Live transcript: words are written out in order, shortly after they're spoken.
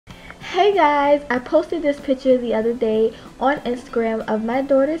Hey guys, I posted this picture the other day on Instagram of my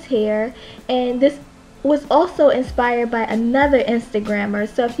daughter's hair, and this was also inspired by another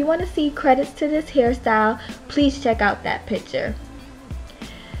Instagrammer. So if you want to see credits to this hairstyle, please check out that picture.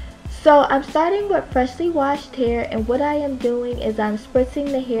 So I'm starting with freshly washed hair, and what I am doing is I'm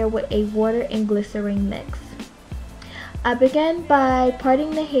spritzing the hair with a water and glycerin mix. I began by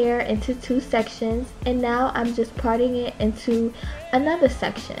parting the hair into two sections, and now I'm just parting it into another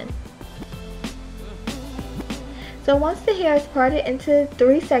section. So once the hair is parted into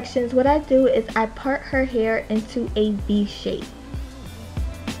three sections, what I do is I part her hair into a V shape.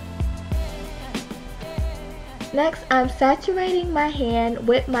 Next, I'm saturating my hand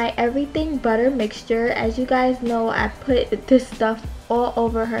with my everything butter mixture. As you guys know, I put this stuff all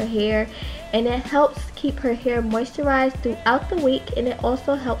over her hair, and it helps keep her hair moisturized throughout the week, and it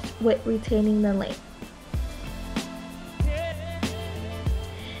also helps with retaining the length.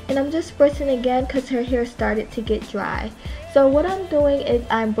 And I'm just spritzing again because her hair started to get dry. So what I'm doing is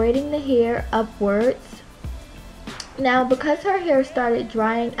I'm braiding the hair upwards. Now because her hair started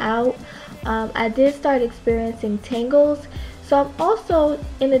drying out, I did start experiencing tangles. So I'm also,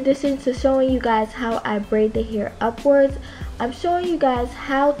 in addition to showing you guys how I braid the hair upwards, I'm showing you guys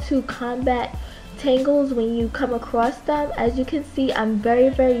how to combat tangles when you come across them. As you can see, I'm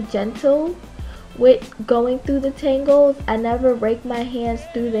very gentle with going through the tangles. I never rake my hands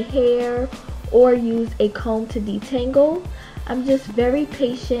through the hair or use a comb to detangle. I'm just very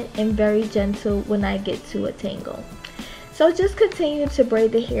patient and very gentle when I get to a tangle. So just continue to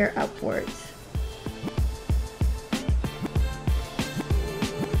braid the hair upwards.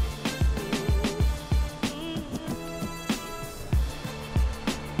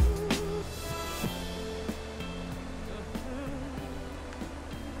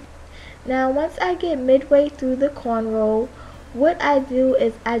 Now once I get midway through the cornrow, what I do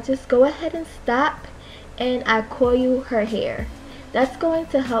is I just go ahead and stop and I coil her hair. That's going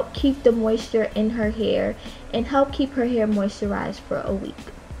to help keep the moisture in her hair and help keep her hair moisturized for a week.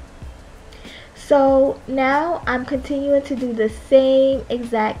 So now I'm continuing to do the same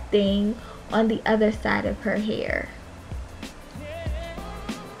exact thing on the other side of her hair.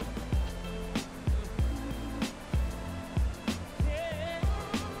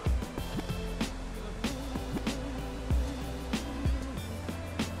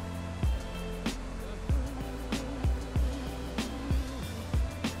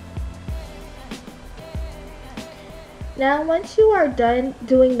 Now once you are done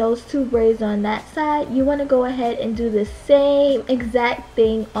doing those two braids on that side, you want to go ahead and do the same exact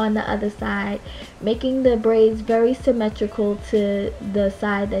thing on the other side, making the braids very symmetrical to the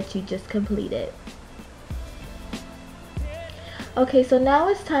side that you just completed. Okay, so now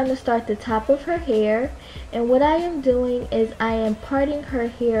it's time to start the top of her hair, and what I am doing is I am parting her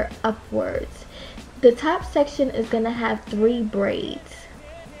hair upwards. The top section is going to have 3 braids.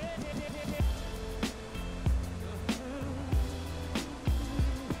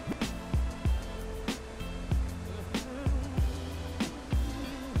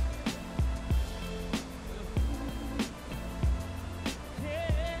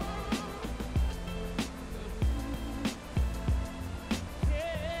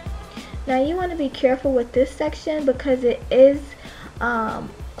 Now you want to be careful with this section because it is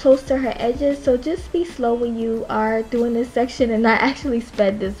close to her edges, so just be slow when you are doing this section, and I actually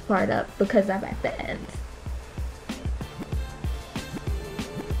sped this part up because I'm at the ends.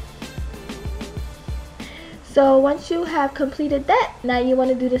 So once you have completed that, now you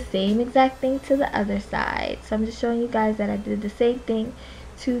want to do the same exact thing to the other side. So I'm just showing you guys that I did the same thing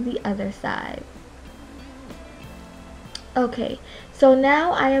to the other side. Okay, so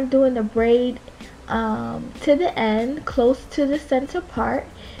now I am doing the braid to the end, close to the center part,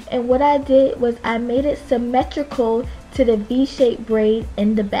 and what I did was I made it symmetrical to the V-shaped braid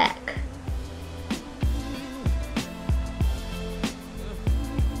in the back.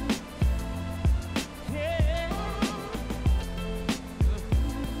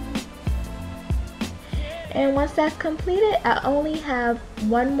 And once that's completed, I only have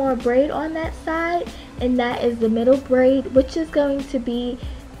one more braid on that side, and that is the middle braid, which is going to be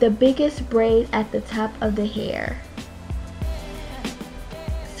the biggest braid at the top of the hair.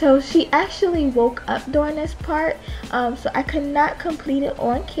 So she actually woke up during this part, so I could not complete it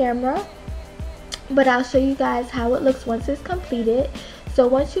on camera, but I'll show you guys how it looks once it's completed. So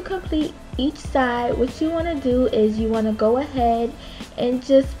once you complete each side, what you want to do is you want to go ahead and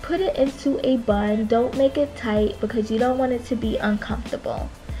just put it into a bun. Don't make it tight because you don't want it to be uncomfortable.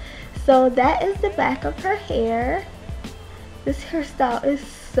 So that is the back of her hair. This hairstyle is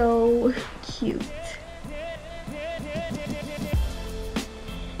so cute.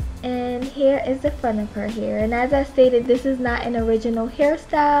 And here is the front of her hair. And as I stated, this is not an original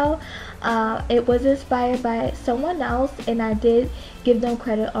hairstyle. It was inspired by someone else, and I did give them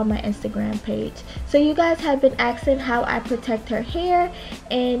credit on my Instagram page. So you guys have been asking how I protect her hair,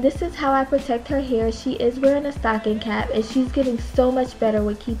 and this is how I protect her hair. She is wearing a stocking cap, and she's getting so much better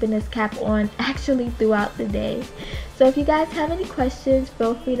with keeping this cap on actually throughout the day. So if you guys have any questions,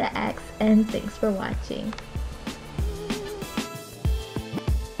 feel free to ask, and thanks for watching.